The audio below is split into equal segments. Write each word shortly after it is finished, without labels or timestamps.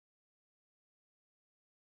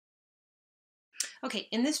Okay,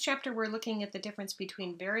 in this chapter, we're looking at the difference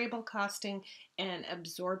between variable costing and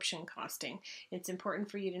absorption costing. It's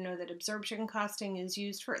important for you to know that absorption costing is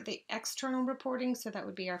used for the external reporting, so that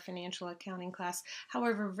would be our financial accounting class.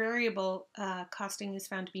 However, variable costing is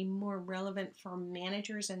found to be more relevant for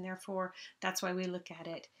managers, and therefore that's why we look at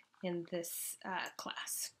it in this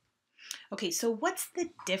class. Okay, so what's the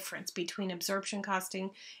difference between absorption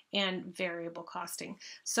costing and variable costing?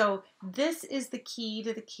 So this is the key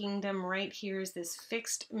to the kingdom right here, is this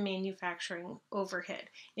fixed manufacturing overhead.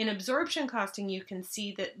 In absorption costing, you can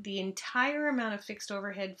see that the entire amount of fixed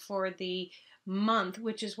overhead for the month,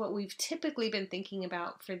 which is what we've typically been thinking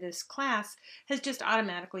about for this class, has just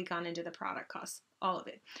automatically gone into the product costs. All of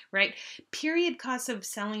it, right? Period costs of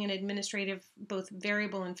selling and administrative, both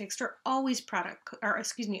variable and fixed, are always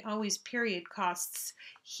always period costs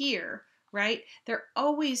here, right? They're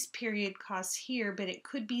always period costs here, but it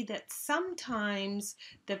could be that sometimes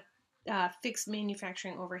the fixed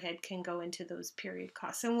manufacturing overhead can go into those period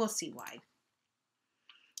costs, and we'll see why.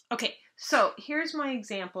 Okay, so here's my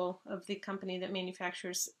example of the company that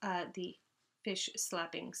manufactures the fish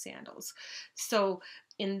slapping sandals. So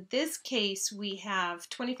in this case, we have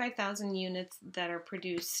 25,000 units that are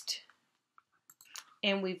produced,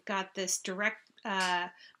 and we've got this direct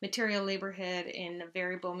material labor head and a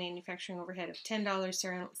variable manufacturing overhead of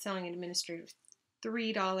 $10, selling and administrative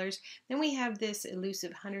 $3. Then we have this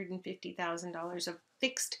elusive $150,000 of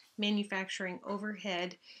fixed manufacturing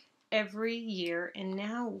overhead every year. And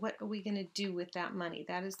now what are we going to do with that money?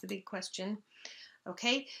 That is the big question.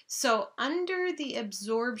 Okay, so under the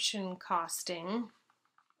absorption costing,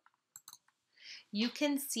 you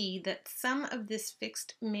can see that some of this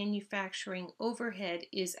fixed manufacturing overhead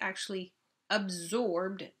is actually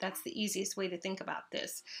absorbed. That's the easiest way to think about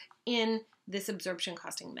this in this absorption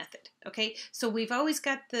costing method. Okay, so we've always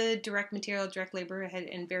got the direct material, direct labor overhead,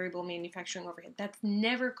 and variable manufacturing overhead. That's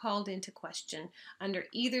never called into question under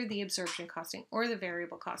either the absorption costing or the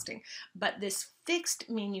variable costing. But this fixed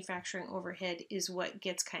manufacturing overhead is what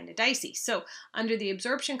gets kind of dicey. So under the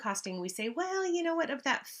absorption costing, we say, well, you know what, of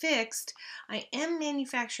that fixed, I am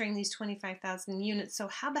manufacturing these 25,000 units, so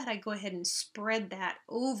how about I go ahead and spread that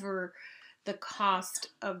over the cost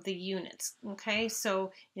of the units. Okay,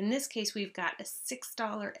 so in this case, we've got a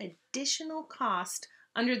 $6 additional cost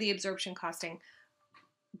under the absorption costing,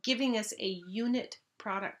 giving us a unit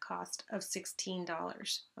product cost of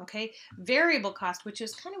 $16. Okay, variable cost, which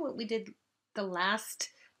is kind of what we did the last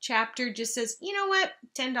chapter, just says, you know what,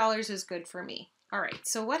 $10 is good for me. All right,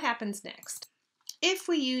 so what happens next? If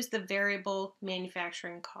we use the variable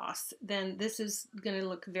manufacturing costs, then this is going to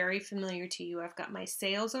look very familiar to you. I've got my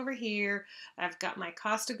sales over here. I've got my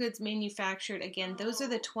cost of goods manufactured. Again, those are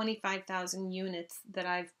the 25,000 units that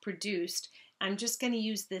I've produced. I'm just going to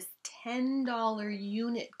use this $10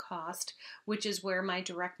 unit cost, which is where my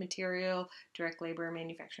direct material, direct labor,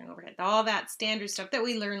 manufacturing overhead, all that standard stuff that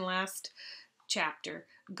we learned last chapter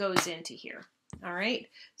goes into here. All right,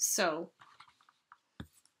 so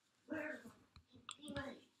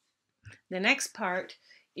the next part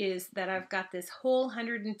is that I've got this whole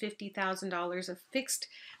 $150,000 of fixed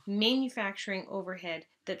manufacturing overhead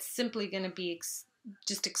that's simply going to be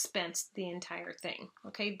just expensed the entire thing.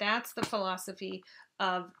 Okay, that's the philosophy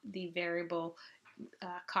of the variable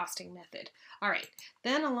costing method. All right,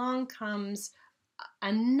 then along comes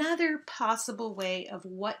another possible way of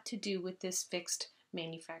what to do with this fixed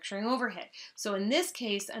manufacturing overhead. So in this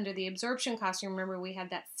case, under the absorption cost, you remember we had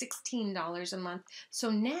that $16 a month. So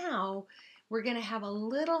now we're going to have a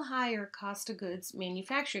little higher cost of goods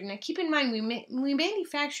manufactured. Now keep in mind, we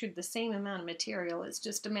manufactured the same amount of material. It's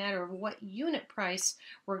just a matter of what unit price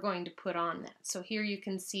we're going to put on that. So here you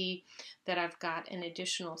can see that I've got an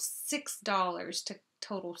additional $6 to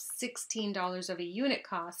total $16 of a unit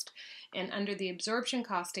cost, and under the absorption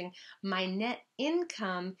costing, my net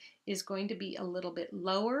income is going to be a little bit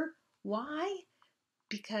lower. Why?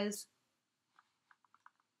 Because,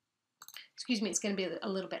 it's going to be a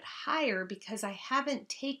little bit higher because I haven't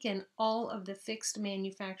taken all of the fixed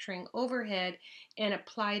manufacturing overhead and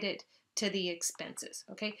applied it to the expenses.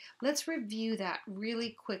 Okay, let's review that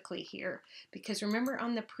really quickly here, because remember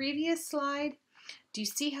on the previous slide, do you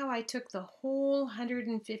see how I took the whole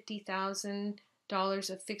 $150,000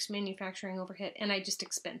 of fixed manufacturing overhead and I just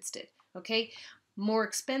expensed it? Okay, more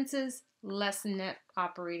expenses, less net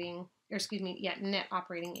operating, net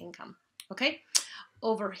operating income. Okay,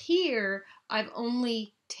 over here, I've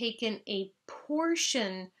only taken a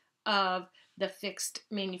portion of the fixed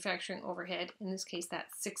manufacturing overhead. In this case,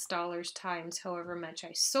 that's $6 times however much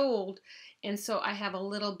I sold. And so I have a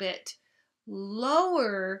little bit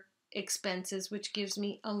lower expenses, which gives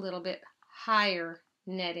me a little bit higher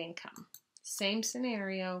net income. Same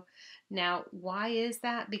scenario. Now, why is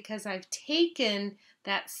that? Because I've taken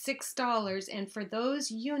that $6, and for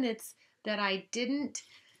those units that I didn't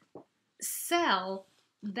sell,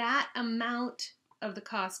 that amount of the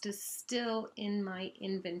cost is still in my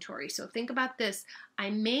inventory. So think about this. I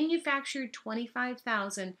manufactured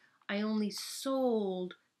 25,000. I only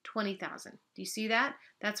sold 20,000. Do you see that?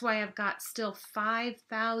 That's why I've got still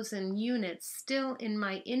 5,000 units still in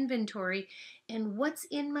my inventory. And what's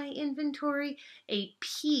in my inventory? A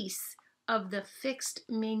piece of the fixed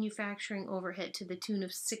manufacturing overhead to the tune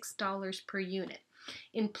of $6 per unit.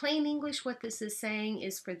 In plain English, what this is saying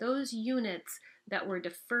is for those units that were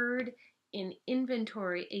deferred in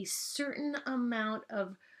inventory, a certain amount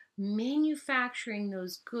of manufacturing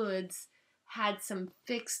those goods had some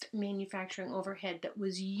fixed manufacturing overhead that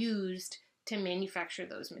was used to manufacture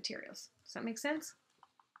those materials. Does that make sense?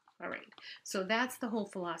 All right, so that's the whole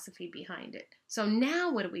philosophy behind it. So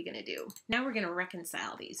now what are we going to do? Now we're going to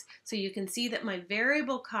reconcile these. So you can see that my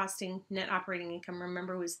variable costing net operating income,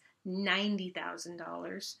 remember, was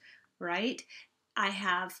 $90,000, right? I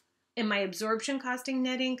have, and my absorption costing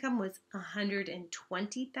net income was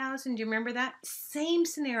 $120,000. Do you remember that? Same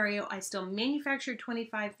scenario. I still manufactured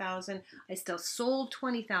 25,000. I still sold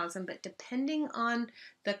 20,000, but depending on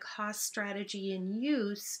the cost strategy in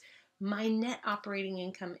use, my net operating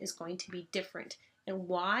income is going to be different. And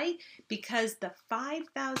why? Because the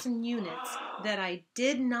 5,000 units that I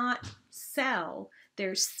did not sell,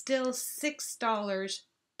 there's still $6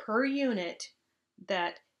 per unit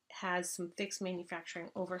that has some fixed manufacturing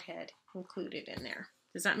overhead included in there.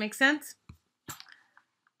 Does that make sense?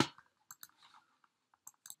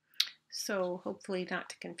 So hopefully not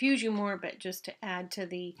to confuse you more, but just to add to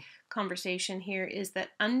the conversation here is that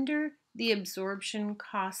under the absorption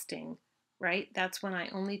costing, right, that's when I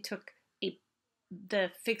only took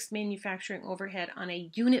the fixed manufacturing overhead on a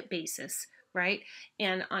unit basis, right?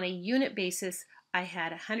 And on a unit basis, I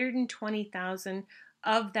had 120,000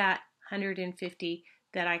 of that 150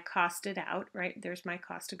 that I costed out, right? There's my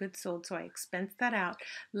cost of goods sold, so I expensed that out.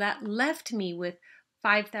 That left me with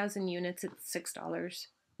 5,000 units at $6,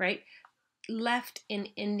 right? Left in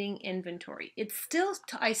ending inventory.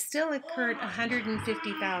 I still incurred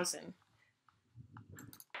 150,000.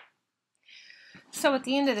 So at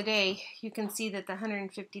the end of the day, you can see that the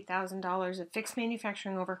 $150,000 of fixed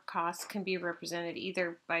manufacturing over costs can be represented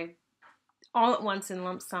either by all at once in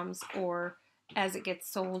lump sums or as it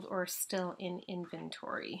gets sold or still in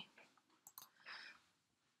inventory.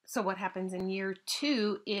 So what happens in year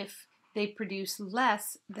 2 if they produce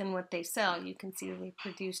less than what they sell? You can see they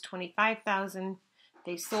produced 25,000.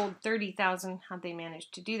 They sold 30,000. How'd they manage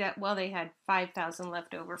to do that? Well, they had 5,000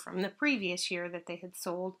 left over from the previous year that they had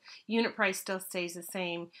sold. Unit price still stays the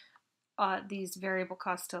same. These variable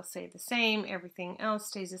costs still stay the same. Everything else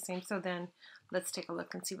stays the same. So then let's take a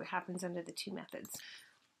look and see what happens under the two methods.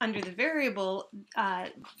 Under the variable,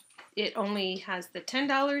 it only has the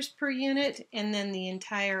 $10 per unit, and then the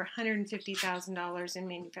entire $150,000 in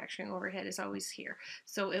manufacturing overhead is always here.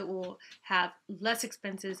 So it will have less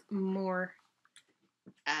expenses, more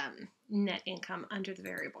net income under the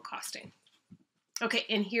variable costing. Okay,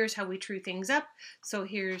 and here's how we true things up. So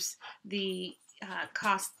here's the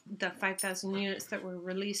cost, the 5,000 units that were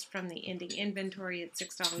released from the ending inventory at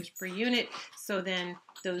 $6 per unit. So then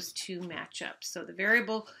those two match up. So the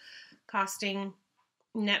variable costing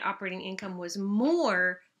net operating income was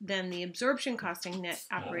more than the absorption costing net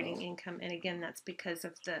operating income. And again, that's because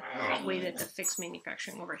of the way that the fixed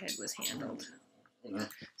manufacturing overhead was handled.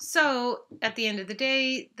 So at the end of the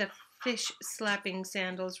day, the fish slapping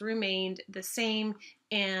sandals remained the same,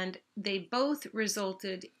 and they both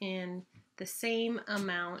resulted in the same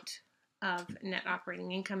amount of net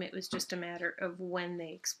operating income. It was just a matter of when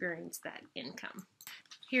they experienced that income.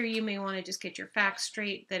 Here you may want to just get your facts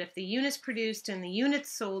straight, that if the units produced and the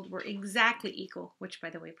units sold were exactly equal, which by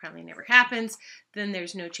the way probably never happens, then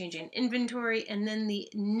there's no change in inventory, and then the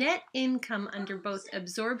net income under both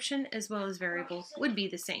absorption as well as variable would be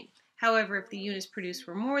the same. However, if the units produced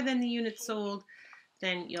were more than the units sold,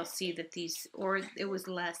 then you'll see that these, or it was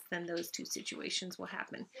less, than those two situations will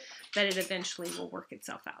happen. But it eventually will work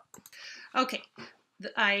itself out. Okay,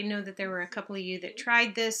 I know that there were a couple of you that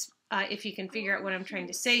tried this. If you can figure out what I'm trying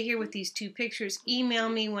to say here with these two pictures, email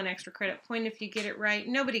me 1 extra credit point if you get it right.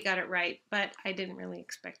 Nobody got it right, but I didn't really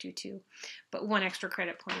expect you to. But 1 extra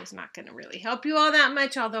credit point is not going to really help you all that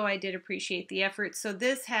much, although I did appreciate the effort. So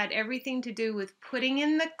this had everything to do with putting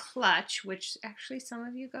in the clutch, which actually some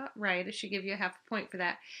of you got right. I should give you a half a point for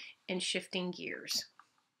that, and shifting gears.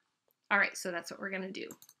 All right, so that's what we're going to do.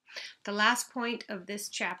 The last point of this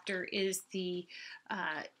chapter is the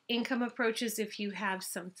income approaches if you have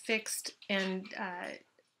some fixed and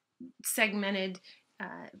segmented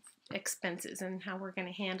expenses and how we're going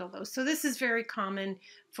to handle those. So this is very common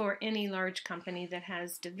for any large company that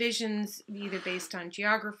has divisions either based on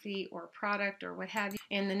geography or product or what have you.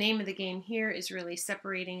 And the name of the game here is really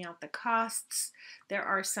separating out the costs. There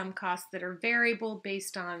are some costs that are variable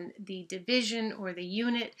based on the division or the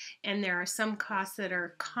unit, and there are some costs that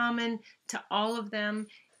are common to all of them,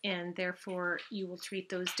 and therefore you will treat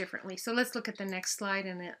those differently. So let's look at the next slide,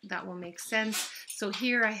 and that will make sense. So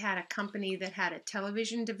here I had a company that had a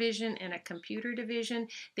television division and a computer division.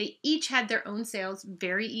 They each had their own sales,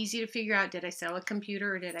 very easy to figure out, did I sell a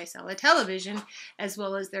computer or did I sell a television, as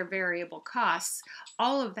well as their variable costs.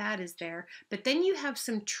 All of that is there, but then you have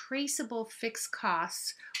some traceable fixed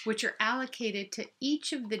costs which are allocated to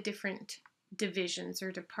each of the different divisions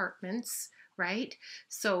or departments, right?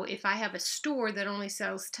 So if I have a store that only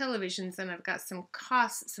sells televisions and I've got some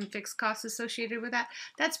costs, some fixed costs associated with that,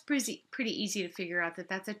 that's pretty easy to figure out that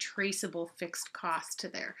that's a traceable fixed cost to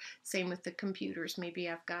there. Same with the computers. Maybe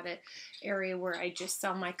I've got an area where I just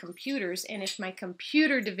sell my computers, and if my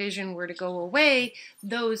computer division were to go away,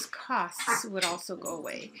 those costs would also go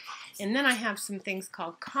away. And then I have some things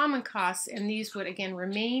called common costs, and these would again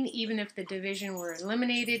remain even if the division were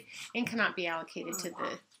eliminated and cannot be allocated to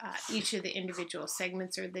the each of the individual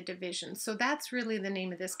segments or the divisions. So that's really the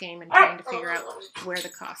name of this game, and trying to figure out where the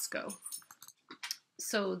costs go.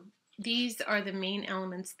 So these are the main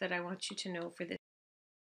elements that I want you to know for this.